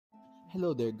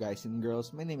Hello there guys and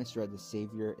girls, my name is Red the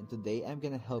Savior, and today I'm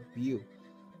gonna help you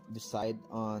decide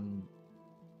on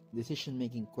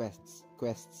decision-making quests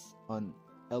on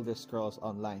Elder Scrolls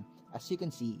Online. As you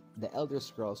can see, the Elder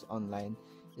Scrolls Online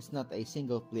is not a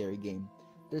single-player game.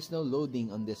 There's no loading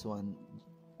on this one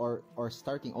or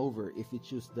starting over if you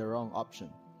choose the wrong option.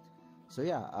 So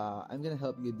yeah, I'm gonna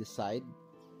help you decide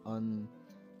on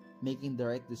making the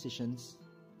right decisions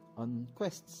on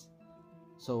quests.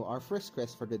 So our first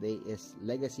quest for today is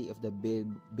Legacy of the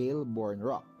Baelborne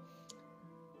Rock.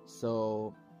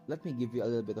 So let me give you a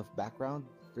little bit of background.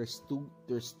 There's two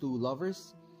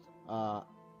lovers,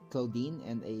 Claudine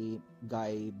and a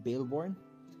guy Baelborne.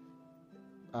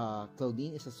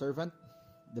 Claudine is a servant.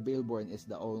 The Baelborne is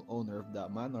the owner of the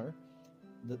manor,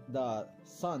 the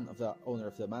son of the owner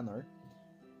of the manor.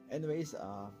 Anyways,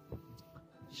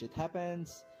 shit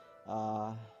happens.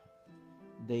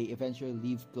 They eventually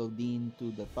leave Claudine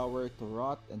to the tower to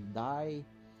rot and die.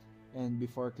 And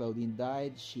before Claudine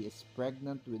died, she is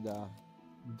pregnant with a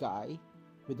guy.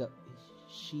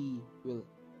 She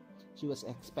was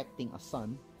expecting a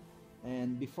son.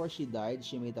 And before she died,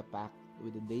 she made a pact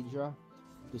with the Daedra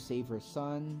to save her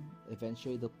son.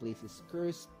 Eventually, the place is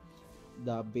cursed.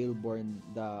 The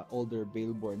older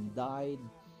Baelborne died.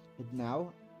 And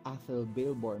now, Athel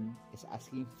Baelborne is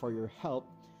asking for your help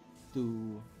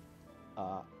to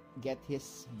get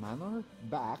his manor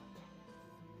back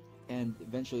and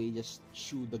eventually just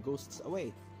shoo the ghosts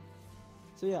away.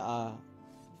 So yeah,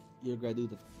 you're gonna do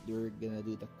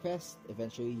the quest.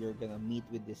 Eventually you're gonna meet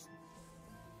with this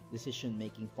decision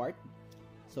making part.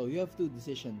 So you have two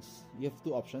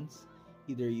options.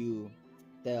 Either you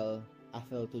tell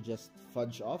Athel to just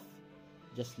fudge off,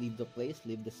 just leave the place,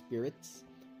 leave the spirits,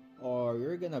 or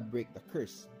you're gonna break the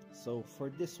curse. So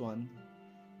for this one,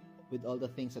 with all the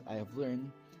things that I have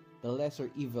learned, the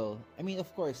lesser evil, I mean, of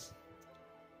course,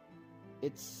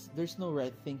 there's no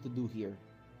right thing to do here.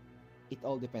 It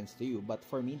all depends to you. But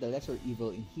for me, the lesser evil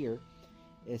in here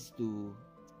is to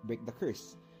break the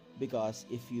curse. Because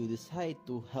if you decide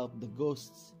to help the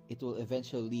ghosts, it will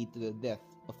eventually lead to the death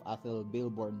of Athel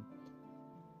Baelborne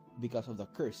because of the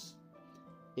curse.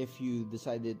 If you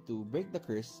decided to break the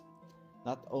curse,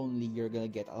 not only you're gonna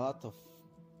get a lot of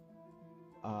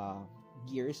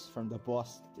gears from the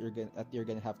boss that you're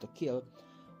gonna have to kill,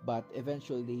 but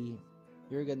eventually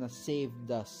you're gonna save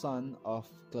the son of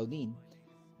Claudine.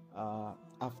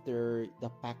 After the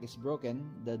pact is broken,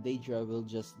 the Daedra will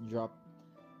just drop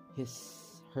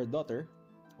her daughter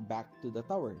back to the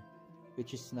tower,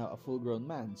 which is now a full-grown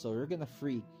man. So you're gonna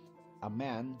free a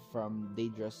man from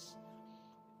Daedra's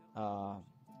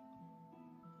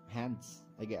hands,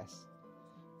 I guess,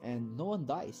 and no one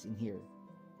dies in here,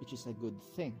 which is a good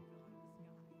thing.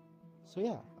 So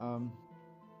yeah,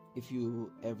 if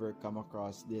you ever come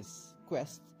across this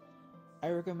quest, I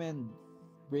recommend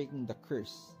breaking the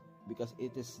curse because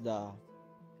it is the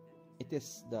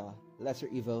lesser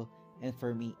evil, and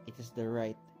for me, it is the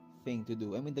right thing to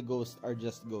do. I mean, the ghosts are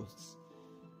just ghosts.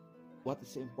 What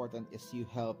is important is you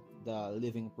help the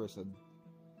living person,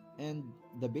 and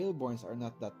the Baelborns are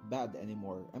not that bad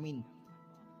anymore. I mean,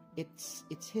 it's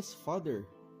his father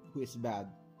who is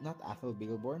bad, not Athel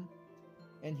Baelborne.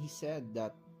 And he said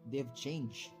that they've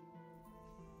changed.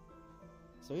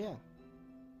 So yeah,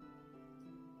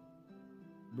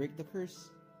 break the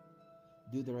curse,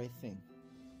 do the right thing.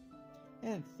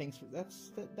 And thanks for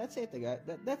that's it, guys.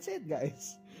 That's it,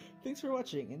 guys. Thanks for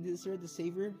watching, and this is Red the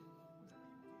Savior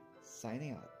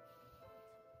signing out.